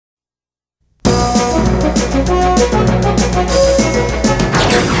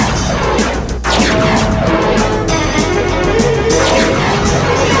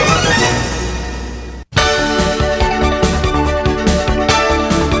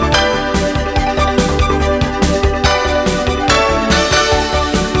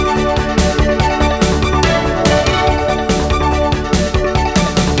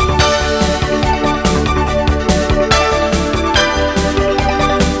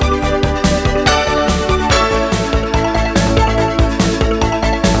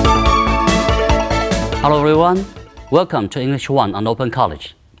everyone, welcome to English One on Open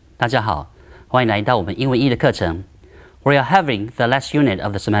College. 大家好，欢迎来到我们英文1的课程。We are having the last unit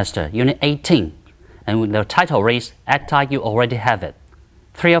of the semester, Unit 18, and the title reads "Act like you already have it."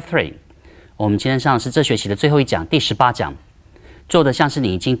 3 of 3. 我们今天上的是这学期的最后一讲，第18讲，做的像是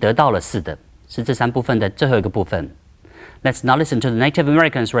你已经得到了似的，是这3部分的最后一个部分。Let's now listen to the Native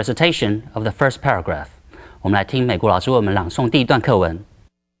Americans' recitation of the first paragraph. 我们来听美国老师为我们朗诵第一段课文。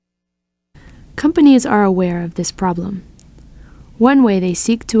Companies are aware of this problem. One way they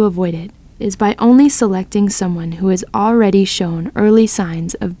seek to avoid it is by only selecting someone who has already shown early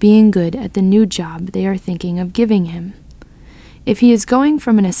signs of being good at the new job they are thinking of giving him. If he is going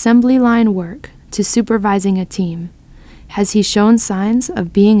from an assembly line work to supervising a team, has he shown signs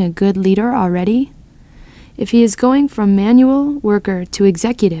of being a good leader already? If he is going from manual worker to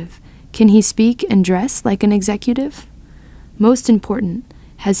executive, can he speak and dress like an executive? Most important,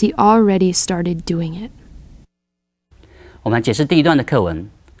 has he already started doing it? 我们来解释第一段的课文。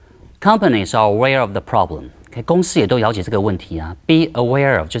Companies are aware of the problem. 公司也都了解这个问题啊。Be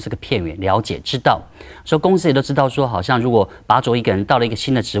aware of 就是个片语，了解、知道。说公司也都知道说，好像如果拔擢一个人到了一个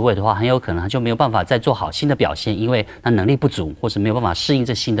新的职位的话，很有可能他就没有办法再做好新的表现，因为他能力不足，或是没有办法适应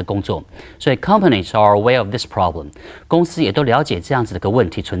这新的工作。所以 companies are aware of this problem. 公司也都了解这样子的一个问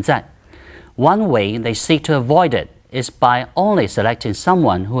题存在。One way they seek to avoid it is by only selecting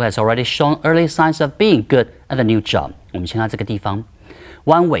someone who has already shown early signs of being good at the new job. 我们先看这个地方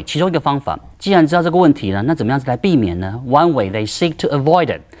 ，one way 其中一个方法。既然知道这个问题了，那怎么样子来避免呢 ？One way they seek to avoid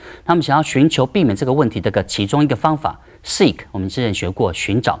it. 他们想要寻求避免这个问题的其中一个方法 ，seek 我们之前学过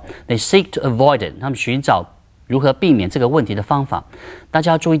寻找 ，they seek to avoid it. 他们寻找如何避免这个问题的方法。大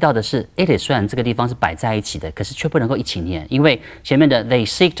家要注意到的是 ，it is 虽然这个地方是摆在一起的，可是却不能够一起念，因为前面的 they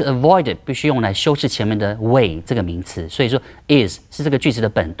seek to avoid it 必须用来修饰前面的 way 这个名词，所以说 is 是这个句子的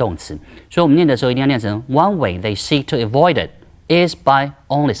本动词。所以我们念的时候一定要念成 one way they seek to avoid it is by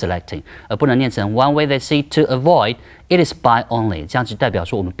only selecting， 而不能念成 one way they seek to avoid it is by only， 这样子代表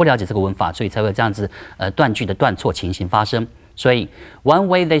说我们不了解这个文法，所以才会有这样子断句的断错情形发生。所以 one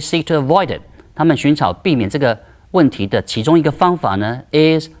way they seek to avoid it。他们寻找避免这个问题的其中一个方法呢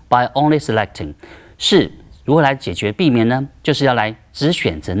 ，is by only selecting， 是如何来解决避免呢？就是要来只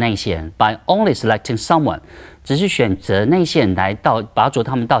选择那些人 ，by only selecting someone， 只是选择那些人来拔擢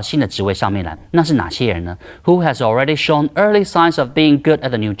他们到新的职位上面来。那是哪些人呢 ？Who has already shown early signs of being good at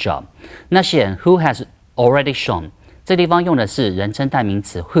the new job？ 那些人 who has already shown， 这地方用的是人称代名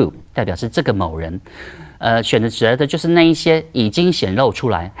词 who， 代表是这个某人。选择的就是那一些已经显露出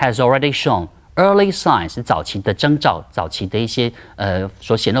来 has already shown。Early signs 是早期的征兆，早期的一些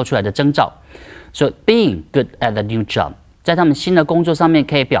所显露出来的征兆。So being good at the new job， 在他们新的工作上面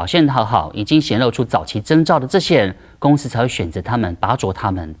可以表现得好，已经显露出早期征兆的这些人，公司才会选择他们，拔擢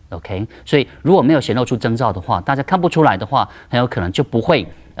他们。OK， 所以如果没有显露出征兆的话，大家看不出来的话，很有可能就不会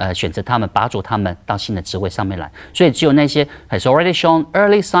选择他们，拔擢他们到新的职位上面来。所以只有那些 has already shown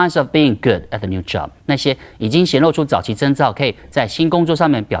early signs of being good at the new job， 那些已经显露出早期征兆，可以在新工作上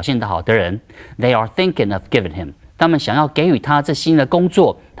面表现得好的人 ，they are thinking of giving him。他们想要给予他这新的工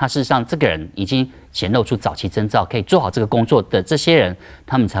作，他事实上这个人已经显露出早期征兆，可以做好这个工作的这些人，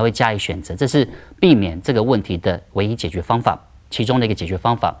他们才会加以选择。这是避免这个问题的唯一解决方法。其中的一个解决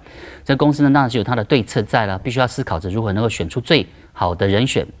方法，这公司呢当然是有它的对策在了，必须要思考着如何能够选出最好的人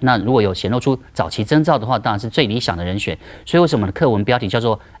选。那如果有显露出早期征兆的话，当然是最理想的人选。所以为什么我们的课文标题叫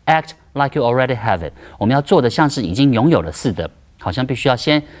做 "Act like you already have it"？ 我们要做的像是已经拥有了似的，好像必须要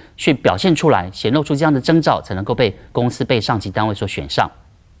先去表现出来，显露出这样的征兆，才能够被公司、被上级单位所选上。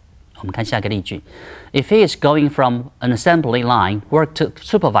我们看下一个例句 ：If he is going from an assembly line work to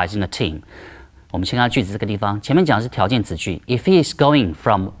supervising a team。我们先看句子这个地方，前面讲的是条件子句 ，If he is going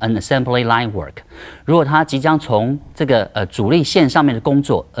from an assembly line work， 如果他即将从这个主力线上面的工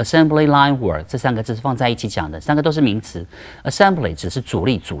作 ，assembly line work 这3个字是放在一起讲的，3个都是名词 ，assembly 只是主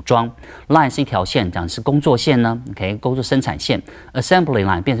力组装 ，line 是一条线，讲的是工作线呢 ，OK， 工作生产线 ，assembly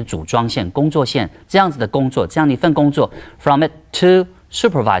line 变成组装线、工作线这样子的工作，这样的一份工作 ，from it to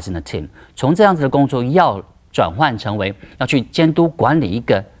supervising the team， 从这样子的工作要转换成为要去监督管理一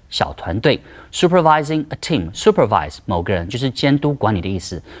个小团队 ，supervising a team， supervise 某个人就是监督管理的意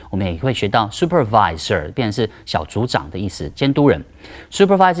思。我们也会学到 supervisor 变成是小组长的意思，监督人。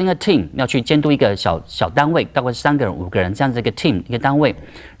supervising a team 要去监督一个小单位，大概是3个人、5个人这样子一个 team 一个单位。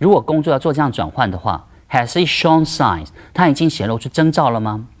如果工作要做这样转换的话 ，has he shown signs？ 他已经显露出征兆了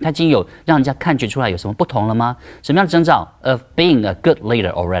吗？他已经有让人家看觉出来有什么不同了吗？什么样的征兆 ？Of being a good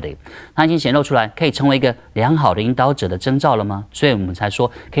leader already， 他已经显露出来可以成为一个良好的领导者的征兆了吗？所以我们才说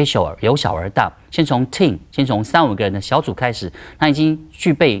可以由小而大，先从 team， 先从3-5个人的小组开始，他已经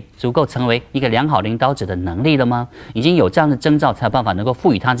具备足够成为一个良好领导者的能力了吗？已经有这样的征兆，才有办法能够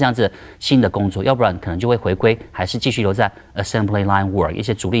赋予他这样子新的工作，要不然可能就会回归，还是继续留在 assembly line work 一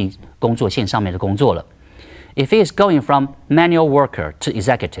些主力工作线上面的工作了。If he is going from manual worker to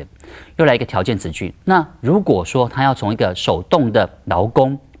executive， 又来一个条件子句。那如果说他要从一个手动的劳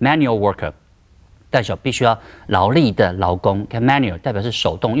工 manual worker， 代表必须要劳力的劳工 ，manual 代表是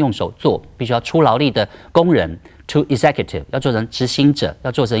手动用手做，必须要出劳力的工人 to executive 要做成执行者，要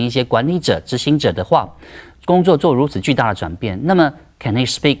做成一些管理者、执行者的话，工作做如此巨大的转变，那么 can he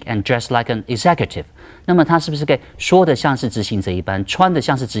speak and dress like an executive？ 那么他是不是可以说的像是执行者一般，穿的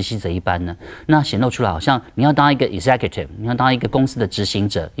像是执行者一般呢？那显露出来好像你要当一个 executive， 你要当一个公司的执行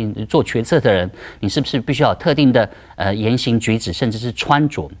者，你做决策的人，你是不是必须要有特定的言行举止，甚至是穿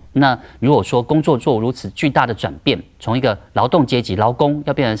着？那如果说工作做如此巨大的转变，从一个劳动阶级劳工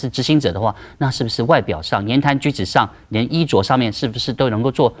要变成是执行者的话，那是不是外表上、言谈举止上，连衣着上面，是不是都能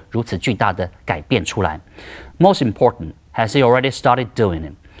够做如此巨大的改变出来 ？Most important, has he already started doing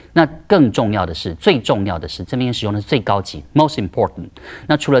it？那更重要的是，最重要的是，这边使用的是最高级 ，most important。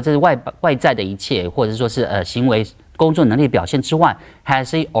那除了这外在的一切，或者说是行为、工作能力表现之外 ，has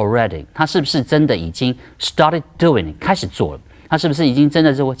he already？ 他是不是真的已经 started doing it？ 开始做了？他是不是已经真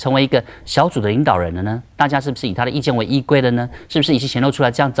的是成为一个小组的领导人了呢？大家是不是以他的意见为依归了呢？是不是已经显露出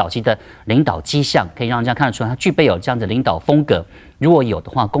来这样早期的领导迹象，可以让人家看得出来他具备有这样的领导风格？如果有的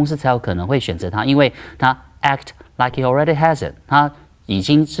话，公司才有可能会选择他，因为他 act like he already has it， 他已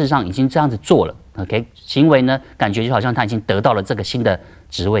经事实上已经这样子做了 ，OK， 行为呢，感觉就好像他已经得到了这个新的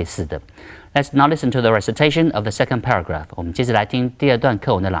职位似的。Let's now listen to the recitation of the second paragraph。我们接着来听第二段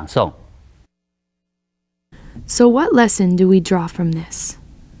课文的朗诵。So what lesson do we draw from this?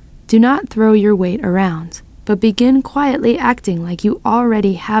 Do not throw your weight around, but begin quietly acting like you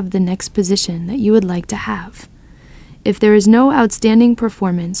already have the next position that you would like to have. If there is no outstanding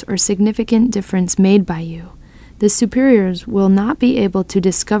performance or significant difference made by you, the superiors will not be able to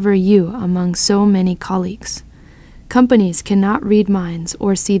discover you among so many colleagues. Companies cannot read minds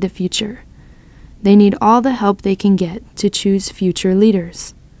or see the future. They need all the help they can get to choose future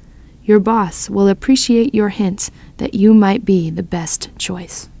leaders. Your boss will appreciate your hint that you might be the best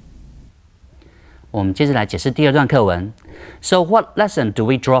choice. 我们接着来解释第二段课文。So what lesson do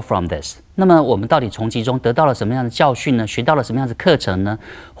we draw from this？ 那么我们到底从其中得到了什么样的教训呢？学到了什么样的课程呢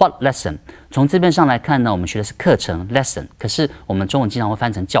 ？What lesson？ 从字面上来看呢，我们学的是课程 lesson， 可是我们中文经常会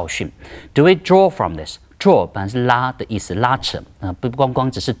翻成教训。Do we draw from this？Draw 本来是拉的意思，拉扯，不光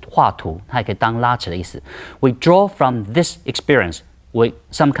只是画图，它也可以当拉扯的意思。We draw from this experience with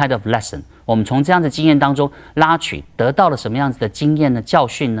some kind of lesson。我们从这样的经验当中拉取，得到了什么样子的经验呢？教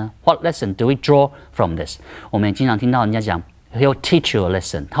训呢 ？What lesson do we draw from this？ 我们也经常听到人家讲 ，He'll teach you a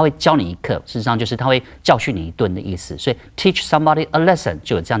lesson， 他会教你一课，事实上就是他会教训你一顿的意思。所以 teach somebody a lesson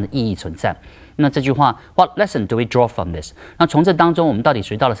就有这样的意义存在。那这句话 What lesson do we draw from this？ 那从这当中我们到底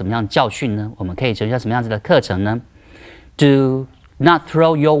学到了什么样的教训呢？我们可以学到什么样子的课程呢 ？Do not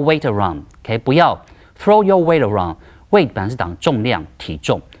throw your weight around， 不要 throw your weight around。weight 本来是讲重量、体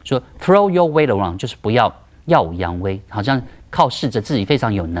重，说 throw your weight around 就是不要耀武扬威，好像靠试着自己非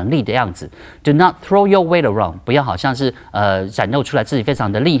常有能力的样子。Do not throw your weight around， 不要好像是展露出来自己非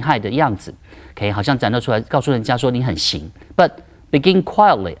常的厉害的样子，好像展露出来告诉人家说你很行。But begin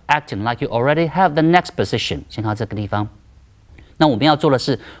quietly acting like you already have the next position。先看到这个地方。那我们要做的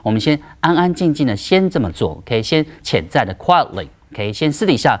是，我们先安安静静的先这么做，先潜在的 quietly， 先私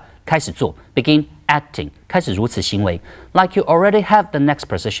底下开始做 ，begin acting， 开始如此行为 ，like you already have the next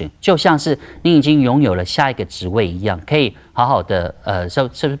position， 就像是你已经拥有了下一个职位一样，可以好好的是不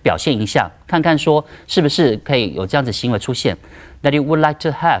是表现一下，看看说是不是可以有这样子行为出现 ，that you would like to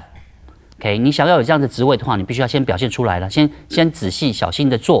have。你想要有这样的职位的话，你必须要先表现出来了，先仔细小心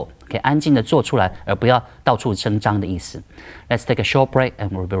的做，安静的做出来，而不要到处声张的意思。Let's take a short break and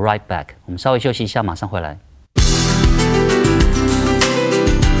we'll be right back。我们稍微休息一下，马上回来。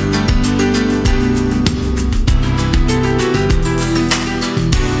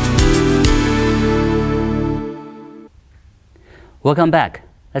Welcome back.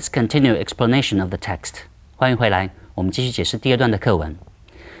 Let's continue explanation of the text. 欢迎回来，我们继续解释第二段的课文。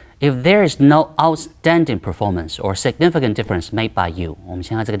If there is no outstanding performance or significant difference made by you， 我们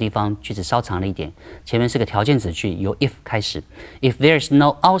现在这个地方句子稍长了一点，前面是个条件子句，由 if 开始。If there is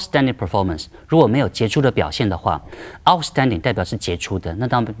no outstanding performance， 如果没有杰出的表现的话 ，outstanding 代表是杰出的。那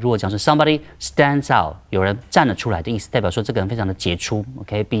当如果讲说 somebody stands out， 有人站了出来的意思，代表说这个人非常的杰出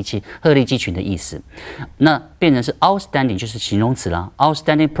 ，OK， 比起鹤立鸡群的意思。那变成是 outstanding 就是形容词啦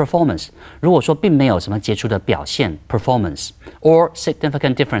 ，outstanding performance。如果说并没有什么杰出的表现 performance or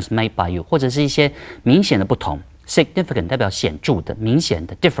significant difference made by you， 或者是一些明显的不同 significant 代表显著的、明显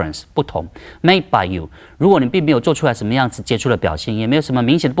的 difference 不同 made by you， 如果你并没有做出来什么样子杰出的表现，也没有什么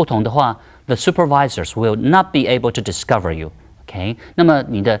明显的不同的话 ，the supervisors will not be able to discover you。OK， 那么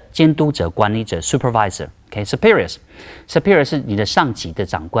你的监督者、管理者 supervisor。OK，superiors，superior 是你的上级的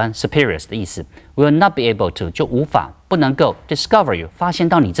长官 superiors 的意思 ，will not be able to 就无法不能够 discover you 发现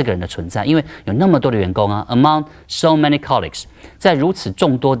到你这个人的存在，因为有那么多的员工啊 ，among so many colleagues， 在如此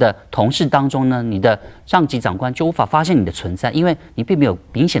众多的同事当中呢，你的上级长官就无法发现你的存在，因为你并没有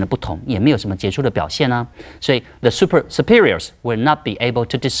明显的不同，也没有什么杰出的表现啊，所以 the superiors will not be able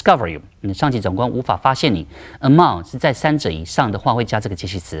to discover you， 你的上级长官无法发现你 ，among 是在三者以上的话会加这个介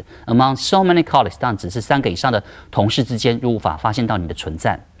系词 ，among so many colleagues 当然只是3个以上的同事之间，无法发现到你的存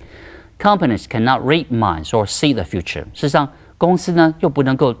在。Companies cannot read minds or see the future。事实上，公司呢又不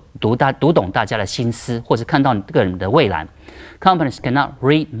能够读懂大家的心思，或者看到你个人的未来。Companies cannot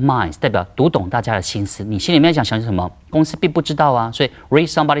read minds 代表读懂大家的心思。你心里面想什么，公司并不知道啊。所以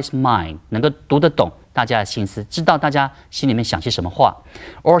read somebody's mind 能够读得懂大家的心思，知道大家心里面想些什么话。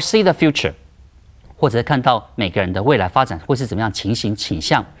Or see the future。或者看到每个人的未来发展会是怎么样情形倾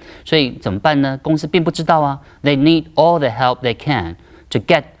向，所以怎么办呢？公司并不知道啊。They need all the help they can to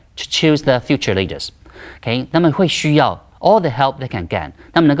choose the future leaders。OK， 他们会需要 all the help they can get，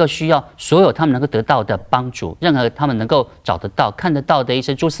 他们能够需要所有他们能够得到的帮助，任何他们能够找得到、看得到的一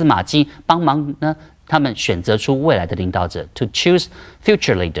些蛛丝马迹，帮忙呢，他们选择出未来的领导者 to choose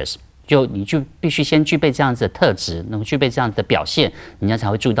future leaders。你就必须先具备这样子的特质，能够具备这样子的表现，人家才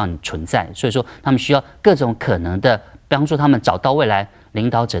会注意到你存在。所以说，他们需要各种可能的帮助他们找到未来领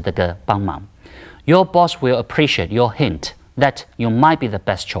导者的个帮忙。Your boss will appreciate your hint that you might be the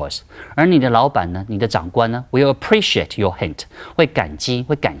best choice。而你的老板呢，你的长官呢 ，will appreciate your hint， 会感激、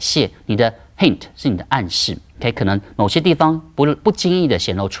会感谢你的 hint 是你的暗示。OK， 可能某些地方不经意的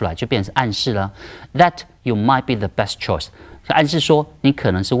显露出来，就变成暗示了。That you might be the best choice。暗示说你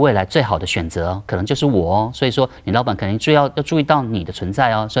可能是未来最好的选择哦，可能就是我哦，所以说你老板可能要注意到你的存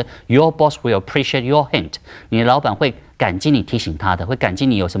在哦，所以 your boss will appreciate your hint， 你的老板会感激你提醒他的，会感激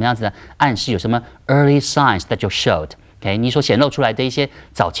你有什么样子的暗示，有什么 early signs that you showed，OK， 你所显露出来的一些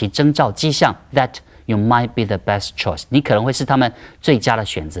早期征兆迹象 that you might be the best choice， 你可能会是他们最佳的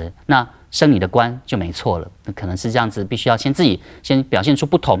选择，那升你的官就没错了，可能是这样子，必须要自己先表现出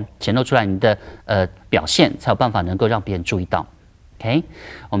不同，显露出来你的表现，才有办法能够让别人注意到。OK，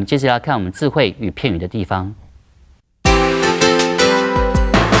 我们接着来看我们智慧与片语的地方。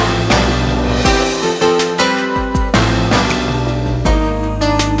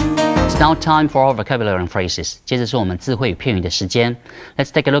It's now time for our vocabulary and phrases。接着是我们智慧与片语的时间。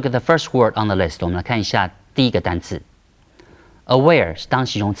Let's take a look at the first word on the list。我们来看一下第一个单词。Aware 是当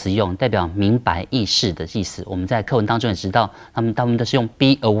形容词用，代表明白、意识的意思。我们在课文当中也知道，他们都是用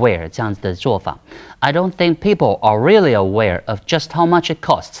be aware 这样子的做法。I don't think people are really aware of just how much it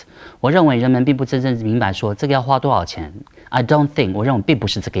costs。我认为人们并不真正明白说这个要花多少钱。I don't think 我认为并不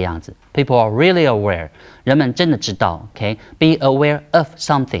是这个样子。People are really aware， 人们真的知道。OK，be aware of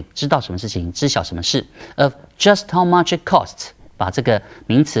something， 知道什么事情，知晓什么事。Of just how much it costs。把这个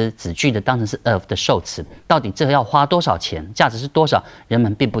名词子句的当成是 of 的受词，到底这个要花多少钱，价值是多少，人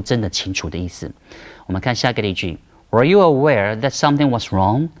们并不真的清楚的意思。我们看下一个例句 ：Were you aware that something was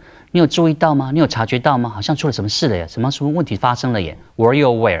wrong？ 你有注意到吗？你有察觉到吗？好像出了什么事了耶，什么问题发生了耶 ？Were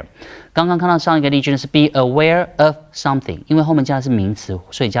you aware？ 刚刚看到上一个例句呢是 be aware of something， 因为后面加的是名词，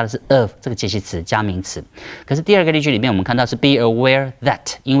所以加的是 of 这个介系词加名词。可是第二个例句里面我们看到是 be aware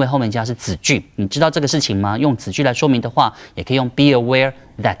that， 因为后面加的是子句，你知道这个事情吗？用子句来说明的话，也可以用 be aware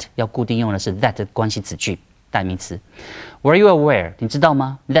that， 要固定用的是 that 的关系子句代名词。Were you aware？ 你知道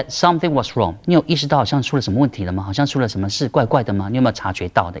吗 ？That something was wrong？ 你有意识到好像出了什么问题了吗？好像出了什么事怪怪的吗？你有没有察觉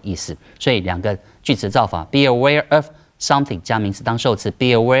到的意思？所以两个句子的造法 ：be aware of something 加名词当受词 ，be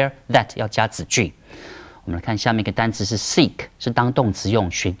aware that 要加子句。我们来看下面一个单词是 seek， 是当动词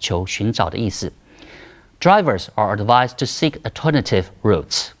用，寻求、寻找的意思。Drivers are advised to seek alternative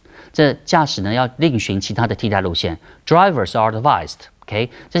routes。这驾驶呢要另寻其他的替代路线。Drivers are advised。OK，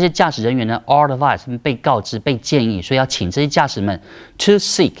 这些驾驶人员呢 are advised 被告知、被建议，所以要请这些驾驶们 to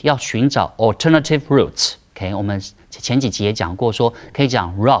seek 要寻找 alternative routes。OK， 我们前几集也讲过说，可以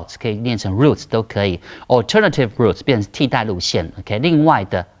讲 routes， 可以念成 routes 都可以 ，alternative routes 变成替代路线 ，OK， 另外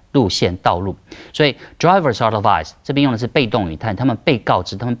的路线道路。所以 drivers are advised 这边用的是被动语态，他们被告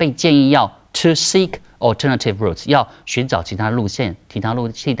知，他们被建议要 to seek alternative routes， 要寻找其他路线、替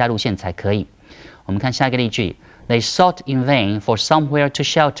代路线才可以。我们看下一个例句。They sought in vain for somewhere to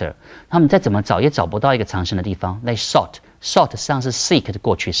shelter。他们再怎么找也找不到一个藏身的地方。They sought 实际上是 seek 的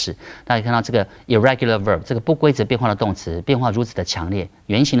过去式。大家看到这个 irregular verb 这个不规则变化的动词，变化如此的强烈。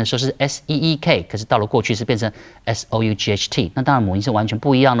原型的时候是 seek， 可是到了过去式变成 sought。那当然母音是完全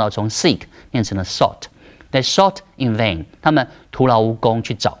不一样的，从 seek 变成了 sought。They sought in vain， 他们徒劳无功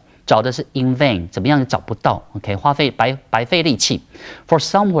去找的是 in vain， 怎么样也找不到。OK， 花费白费力气。For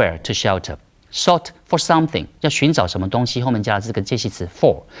somewhere to shelter。Sought for something 要寻找什么东西，后面加了这个介系词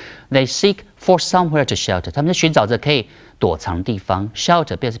for。They seek for somewhere to shelter， 他们在寻找着可以躲藏的地方。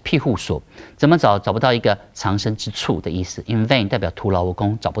Shelter 表示庇护所，怎么找不到一个藏身之处的意思。In vain 代表徒劳无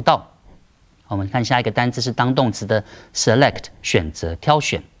功，找不到。我们看下一个单字是当动词的 select 选择挑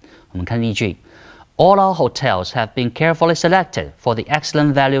选。我们看例句 All our hotels have been carefully selected for the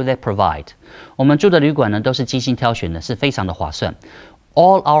excellent value they provide。我们住的旅馆呢都是精心挑选的，是非常的划算。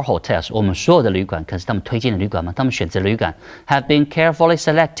All our hotels， 我们所有的旅馆，可是他们推荐的旅馆吗？他们选择的旅馆 have been carefully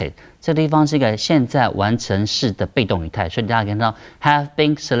selected。这个地方是一个现在完成式的被动语态，所以大家看到 have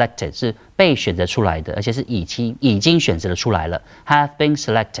been selected 是被选择出来的，而且是已经选择了出来了。have been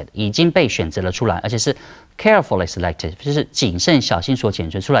selected 已经被选择了出来，而且是 carefully selected， 就是谨慎小心所选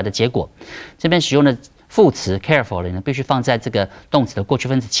择出来的结果。这边使用的副词 carefully 呢，必须放在这个动词的过去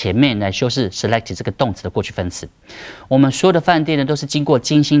分词前面来修饰 select 这个动词的过去分词。我们所有的饭店呢，都是经过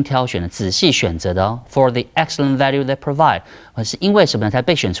精心挑选的、仔细选择的哦。For the excellent value they provide， 是因为什么才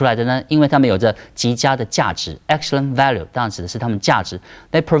被选出来的呢？因为他们有着极佳的价值。Excellent value 当然指的是他们价值。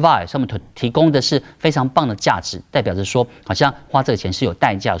They provide， 他们提供的是非常棒的价值，代表着说好像花这个钱是有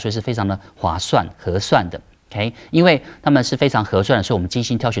代价，所以是非常的划算、合算的。OK， 因为他们是非常合算的，所以我们精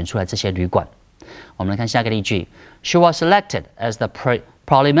心挑选出来这些旅馆。我们来看下个例句 She was selected as the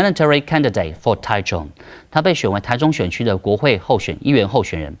parliamentary candidate for Taichung。 她被选为台中选区的国会议员候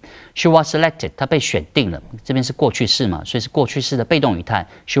选人。She was selected， 她被选定了。这边是过去式嘛，所以是过去式的被动语态。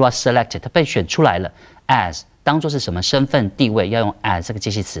She was selected， 她被选出来了。As 当作是什么身份地位，要用 as 这个介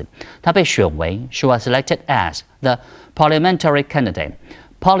系词。她被选为 She was selected as the parliamentary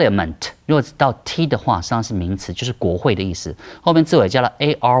candidate。Parliament 如果到 t 的话，实际上是名词，就是国会的意思。后面字尾加了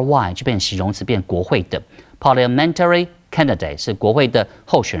ary， 就变成形容词，变国会的。Parliamentary candidate 是国会的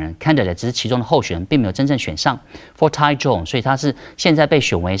候选人 ，candidate 只是其中的候选人，并没有真正选上。For Taichung， 所以他是现在被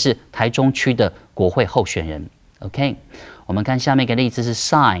选为是台中区的国会候选人。OK， 我们看下面一个例子是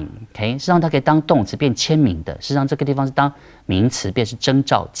sign。OK， 实际上它可以当动词变签名的，实际上这个地方是当名词，便是征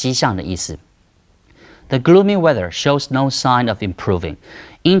兆、迹象的意思。The gloomy weather shows no sign of improving。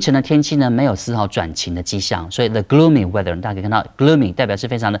阴沉的天气呢，没有丝毫转晴的迹象，所以 the gloomy weather 大家可以看到 gloomy 代表是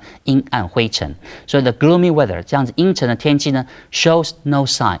非常的阴暗灰尘，所以 the gloomy weather 这样子阴沉的天气呢 shows no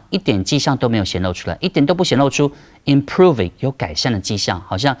sign 一点迹象都没有显露出来，一点都不显露出 improving 有改善的迹象，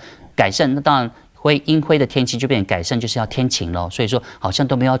好像改善，那当然阴灰的天气就变成改善，就是要天晴咯，所以说好像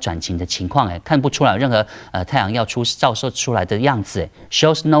都没有转晴的情况，看不出来有任何太阳要照射出来的样子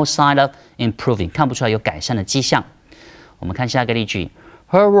，shows no sign of improving 看不出来有改善的迹象。我们看下一个例句。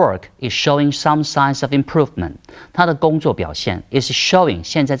Her work is showing some signs of improvement。 她的工作表现 is showing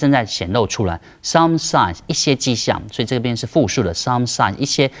现在正在显露出来 some signs 一些迹象，所以这边是复数的 some signs 一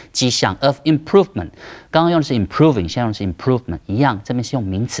些迹象 of improvement。刚刚用的是 improving， 现在用的是 improvement 一样，这边是用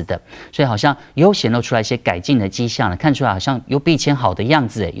名词的，所以好像有显露出来一些改进的迹象了，看出来好像有比以前好的样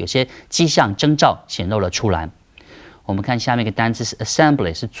子，有些迹象征兆显露了出来。我们看下面一个单词是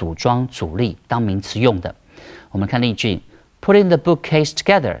assembly， 是组装组立当名词用的。我们看例句。Putting the bookcase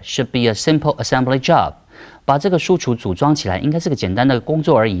together should be a simple assembly job。 把这个书橱组装起来应该是个简单的工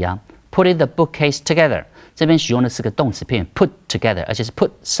作而已啊。Putting the bookcase together， 这边使用的是个动词片 put together， 而且是 put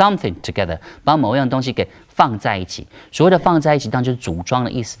something together， 把某样东西给放在一起。所谓的放在一起，当然就是组装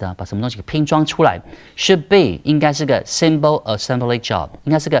的意思的，把什么东西给拼装出来。Should be 应该是个 simple assembly job，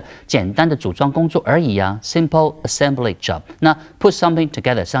 应该是个简单的组装工作而已啊。Simple assembly job。那 put something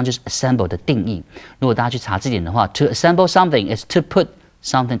together 实际上就是 assemble 的定义。如果大家去查字典的话 ，to assemble something is to put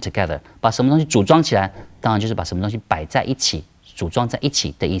something together， 把什么东西组装起来，当然就是把什么东西摆在一起。组装在一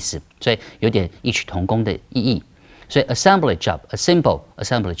起的意思，所以有点异曲同工的意义。所以 assembly job，a simple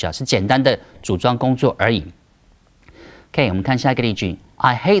assembly job 是简单的组装工作而已。OK， 我们看下一个例句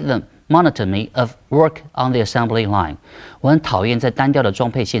 ：I hate the monotony of work on the assembly line。我很讨厌在单调的装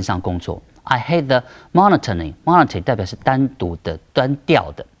配线上工作。I hate the monotony， monotony 代表是单独的、单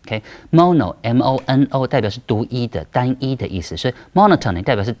调的。OK，mono M-O-N-O 代表是独一的、单一的意思，所以 monotony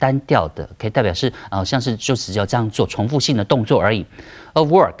代表是单调的，可以代表是像是就只要这样做重复性的动作而已。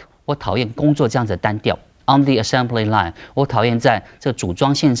Of work 我讨厌工作这样子的单调。On the assembly line 我讨厌在这个组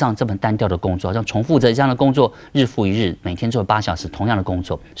装线上这么单调的工作，像重复着这样的工作，日复一日，每天做8小时同样的工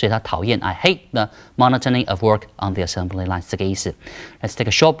作，所以他讨厌 I hate the monotony of work on the assembly line 这个意思。Let's take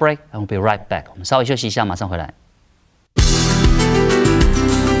a short break and we'll be right back。我们稍微休息一下，马上回来。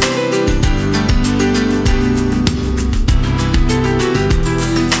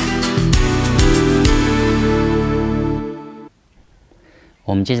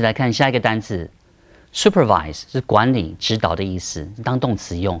我们接着来看下一个单词 supervise 是管理、指导的意思，当动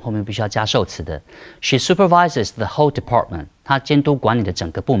词用，后面必须要加受词的。She supervises the whole department， 她监督管理的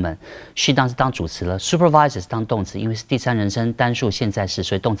整个部门。She 当时当主词了 ，supervises 当动词，因为是第三人称单数现在式，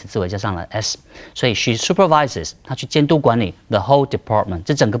所以动词字尾加上了 s， 所以 she supervises 她去监督管理 the whole department，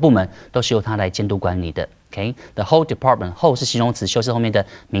 这整个部门都是由她来监督管理的。OK，the whole department whole 是形容词，修饰后面的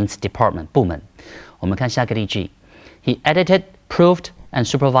名词 department 部门。我们看下个例句 ，He edited, proofed。and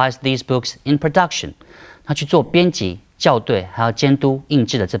supervise these books in production， 他去做编辑、校对，还要监督印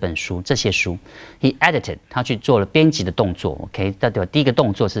制的这些书。He edited， 他去做了编辑的动作。OK， 代表第一个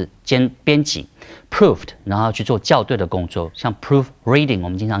动作是编辑 ，proofed， 然后去做校对的工作，像 proofreading， 我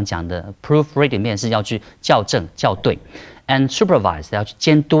们经常讲的 proofreading 面是要去校正、校对 ，and supervise 要去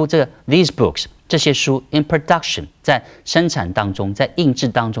监督这个 these books。这些书 in production 在生产当中，在印制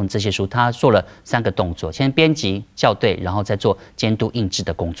当中，这些书他做了3个动作：先编辑、校对，然后再做监督印制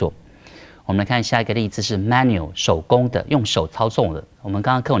的工作。我们来看下一个例子是 manual 手工的，用手操纵的。我们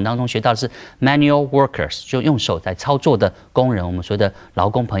刚刚课文当中学到的是 manual workers， 就用手来操作的工人，我们说的劳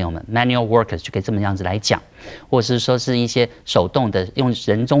工朋友们 manual workers 就可以这么样子来讲，或者是说是一些手动的，用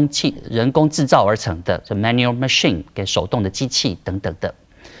人工制造而成的，就 manual machine 给手动的机器等等的。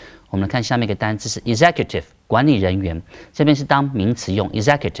我们来看下面一个单词是 executive 管理人员，这边是当名词用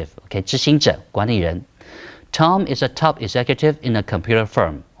executive， OK 执行者、管理人。Tom is a top executive in a computer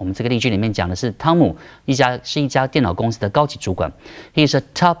firm。我们这个例句里面讲的是汤姆是一家电脑公司的高级主管。He is a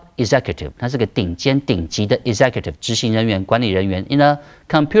top executive， 他是个顶级的 executive 执行人员、管理人员 in a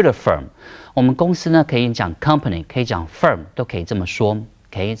computer firm。我们公司呢可以讲 company， 可以讲 firm， 都可以这么说。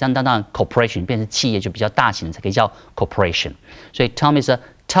OK， 这样当然 corporation 变成企业就比较大型的才可以叫 corporation。所以 Tom is a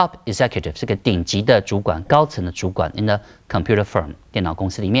top executive 是个顶级的主管、高层的主管 in the computer firm 电脑公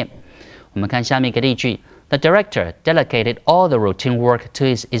司里面。我们看下面一个例句 ：The director delegated all the routine work to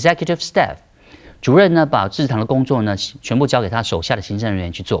his executive staff。主任呢把日常的工作呢全部交给他手下的行政人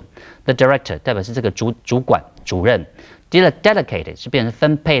员去做。The director 代表是这个主管、主任。Delegated 是变成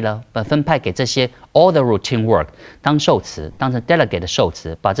分配了，把分派给这些 all the routine work 当受词，当成 delegate 的受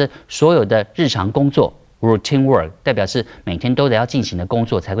词，把这所有的日常工作。Routine work 代表是每天都得要进行的工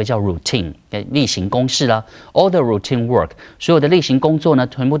作才会叫 routine， 例行公事啦。All the routine work 所有的例行工作呢，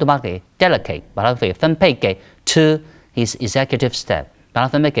全部都把它给 delegate， 把它给分配给 to his executive staff， 把它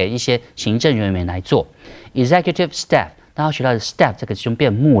分配给一些行政人员来做。Executive staff， 大家学到的 staff 这个就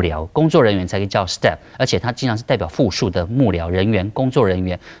变幕僚，工作人员才可以叫 staff， 而且它经常是代表复数的幕僚人员、工作人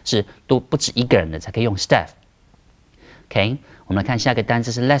员是都不止一个人的才可以用 staff。OK。我们来看下一个单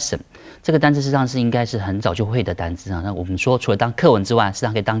词是 lesson， 这个单词实际上是应该是很早就会的单词啊。那我们说除了当课文之外，实际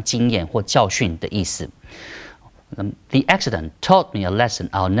上可以当经验或教训的意思。The accident taught me a lesson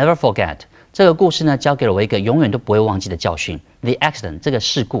I'll never forget。这个故事呢，教给了我一个永远都不会忘记的教训。The accident 这个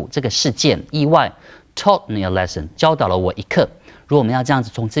事故、这个事件、意外 taught me a lesson 教导了我一课。如果我们要这样子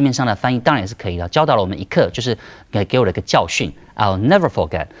从字面上来翻译，当然也是可以的。教导了我们一课，就是给我了一个教训。I'll never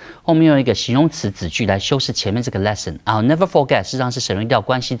forget。后面用一个形容词子句来修饰前面这个 lesson。I'll never forget 实际上是省略掉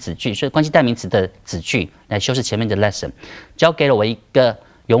关系子句，所以关系代名词的子句来修饰前面的 lesson。教给了我一个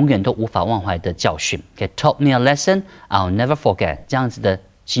永远都无法忘怀的教训。Taught me a lesson I'll never forget。这样子的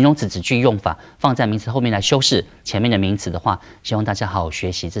形容词子句用法放在名词后面来修饰前面的名词的话，希望大家好好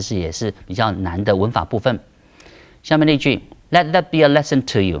学习，这是也是比较难的文法部分。下面那句 Let that be a lesson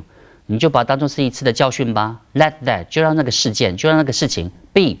to you， 你就把它当作是一次的教训吧。Let that 就让那个事件，就让那个事情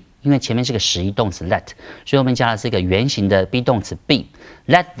be， 因为前面是个实义动词 let， 所以后面加的是一个原形的 be 动词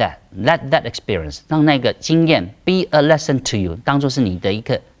be。Let that experience 让那个经验 be a lesson to you， 当作是你的一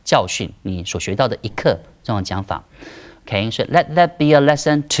个教训，你所学到的一课这种讲法。OK， 所以 let that be a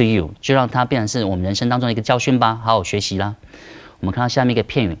lesson to you， 就让它变成是我们人生当中的一个教训吧，好好学习啦。我们看到下面一个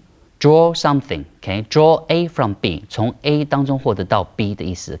片语 draw something, okay? Draw A from B， 从 A 当中获得到 B 的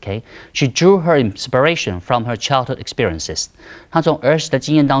意思 ，okay? She drew her inspiration from her childhood experiences。她从儿时的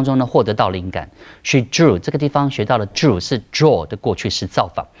经验当中呢获得到灵感。She drew 这个地方学到了 drew 是 draw 的过去式造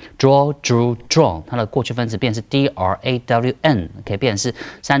法 ，draw drew drawn， 它的过去分词变是 drawn，OK， 变成是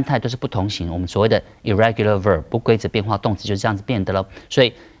三态都是不同形，我们所谓的 irregular verb 不规则变化动词就是这样子变的了，所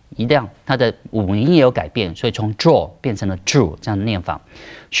以。一样，它的五音也有改变，所以从 draw 变成了 drew 这样的念法。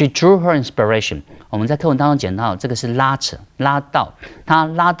She drew her inspiration。我们在课文当中讲到，这个是拉扯、拉到，她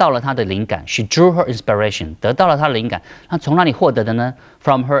拉到了她的灵感。She drew her inspiration， 得到了她的灵感。那从哪里获得的呢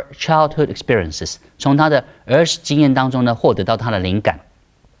 ？From her childhood experiences， 从她的儿时经验当中呢获得到她的灵感。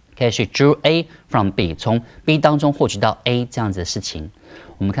Okay，she drew A from B， 从 B 当中获取到 A 这样子的事情。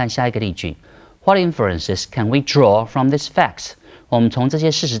我们看下一个例句 ：What inferences can we draw from these facts？我们从这些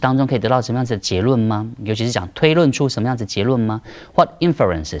事实当中可以得到什么样子的结论吗？尤其是讲推论出什么样子的结论吗 ？What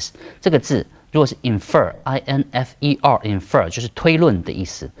inferences 这个字，如果是 infer，infer 就是推论的意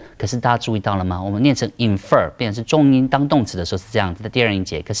思。可是大家注意到了吗？我们念成 infer 变成是重音当动词的时候是这样子的第二音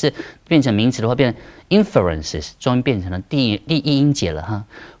节，可是变成名词的话变成 inferences， 重音变成了第一音节了哈。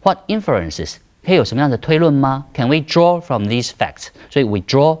What inferences 可以有什么样的推论吗 ？Can we draw from these facts？ 所以 we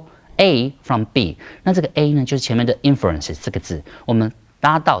draw A from B， 那这个 A 呢，就是前面的 inferences 这个字，我们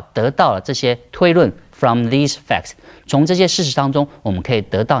得到了这些推论 from these facts， 从这些事实当中，我们可以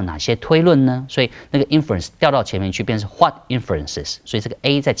得到哪些推论呢？所以那个 inference 调到前面去，变成 what inferences， 所以这个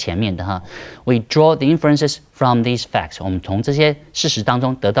A 在前面的哈。We draw the inferences from these facts， 我们从这些事实当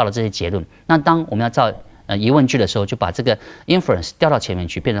中得到了这些结论。那当我们要造疑问句的时候，就把这个 inference 调到前面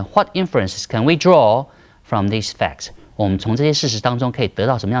去，变成 what inferences can we draw from these facts？我们从这些事实当中可以得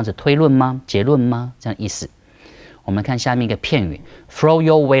到什么样子的推论吗？结论吗？这样意思。我们看下面一个片语 ，throw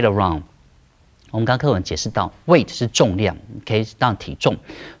your weight around。我们刚课文解释到 ，weight 是重量，可以当体重。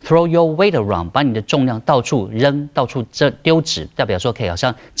throw your weight around， 把你的重量到处扔，到处丢掷，代表说可以好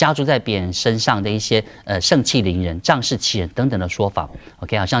像加注在别人身上的一些盛气凌人、仗势欺人等等的说法。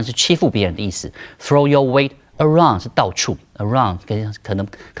OK， 好像是欺负别人的意思。throw your weight around 是到处 ，around 可能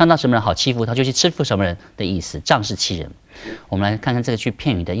看到什么人好欺负，他就去欺负什么人的意思，仗势欺人。我们来看看这个句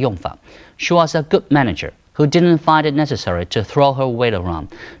片语的用法。She was a good manager who didn't find it necessary to throw her weight around。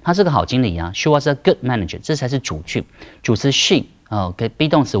她是个好经理啊。She was a good manager， 这才是主句，主词 she。给 be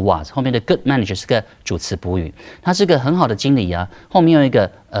动词 was 后面的 good manager 是个主词补语，他是个很好的经理啊。后面用一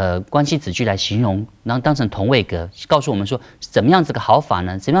个关系子句来形容，然后当成同位格，告诉我们说怎么样这个好法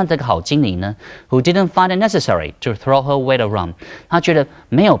呢？怎么样这个好经理呢 ？Who didn't find it necessary to throw her weight around？ 他觉得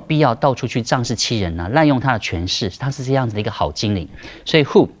没有必要到处去仗势欺人啊，滥用他的权势，他是这样子的一个好经理。所以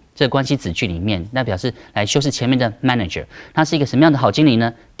who 这个关系子句里面，那表示来修饰前面的 manager， 他是一个什么样的好经理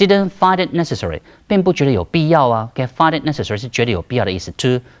呢 ？Didn't find it necessary， 并不觉得有必要啊。find it necessary 是觉得有必要的意思。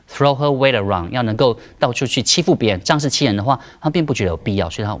To throw her weight around， 要能够到处去欺负别人、仗势欺人的话，他并不觉得有必要，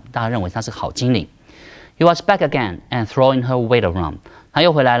所以大家认为他是好经理。He was back again and throwing her weight around。他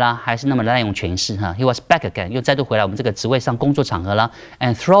又回来了，还是那么滥用权势哈。He was back again， 又再度回来我们这个职位上工作场合啦。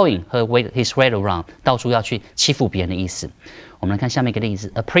And throwing his weight around， 到处要去欺负别人的意思。我们来看下面一个例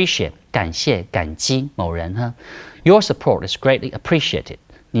子 ，appreciate 感谢、感激某人哈。Your support is greatly appreciated。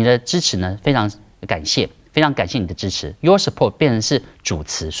你的支持呢，非常感谢。非常感谢你的支持 ，Your support 变成是主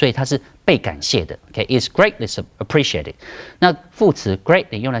词，所以它是被感谢的。OK，is greatly appreciated。那副词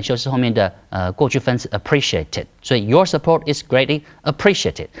greatly 用来修饰后面的过去分词 appreciated， 所以 Your support is greatly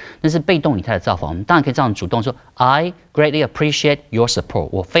appreciated。那是被动语态的造法，我们当然可以这样主动说 I greatly appreciate your support。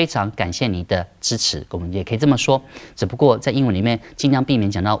我非常感谢你的支持，我们也可以这么说。只不过在英文里面尽量避免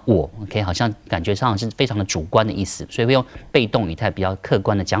讲到我 ，OK， 好像感觉上是非常的主观的意思，所以会用被动语态比较客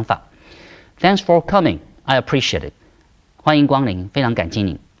观的讲法。Thanks for coming。I appreciate it。欢迎光临，非常感激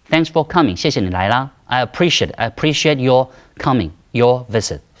你。Thanks for coming， 谢谢你来啦。I appreciate your coming, your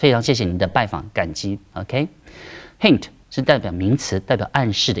visit， 非常谢谢你的拜访，感激。OK，hint 是代表名词，代表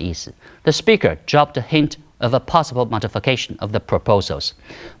暗示的意思。The speaker dropped a hint of a possible modification of the proposals。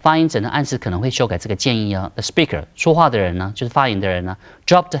发言者呢暗示可能会修改这个建议啊。The speaker 说话的人呢，就是发言的人呢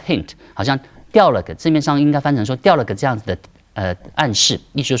 ，dropped a hint， 好像掉了个，字面上应该翻成说掉了个这样子的。暗示，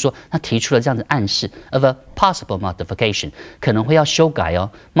意思就是说，他提出了这样的暗示 of a possible modification， 可能会要修改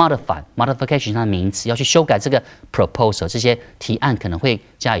哦。modification 是它的名词，要去修改这个 proposal， 这些提案可能会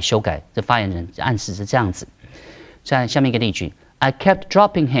加以修改。这发言人暗示是这样子。在下面一个例句 ，I kept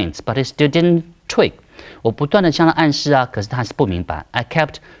dropping hints, but he still didn't twig。我不断的向他暗示啊，可是他还是不明白。I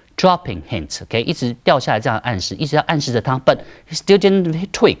kept dropping hints， 一直掉下来这样的暗示，一直要暗示着他 ，but he still didn't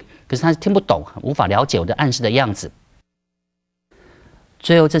twig， 可是他听不懂，无法了解我的暗示的样子。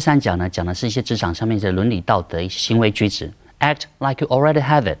最后这三讲呢，讲的是一些职场上面的伦理道德、一些行为举止。Act like you already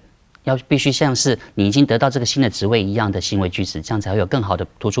have it，必须像是你已经得到这个新的职位一样的行为举止，这样才会有更好的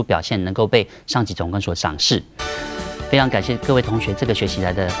突出表现，能够被上级长官所赏识。非常感谢各位同学这个学期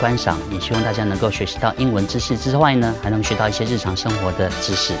来的观赏，也希望大家能够学习到英文知识之外呢，还能学到一些日常生活的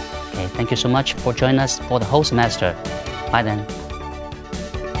知识。Okay, thank you so much for joining us for the whole semester. Bye then.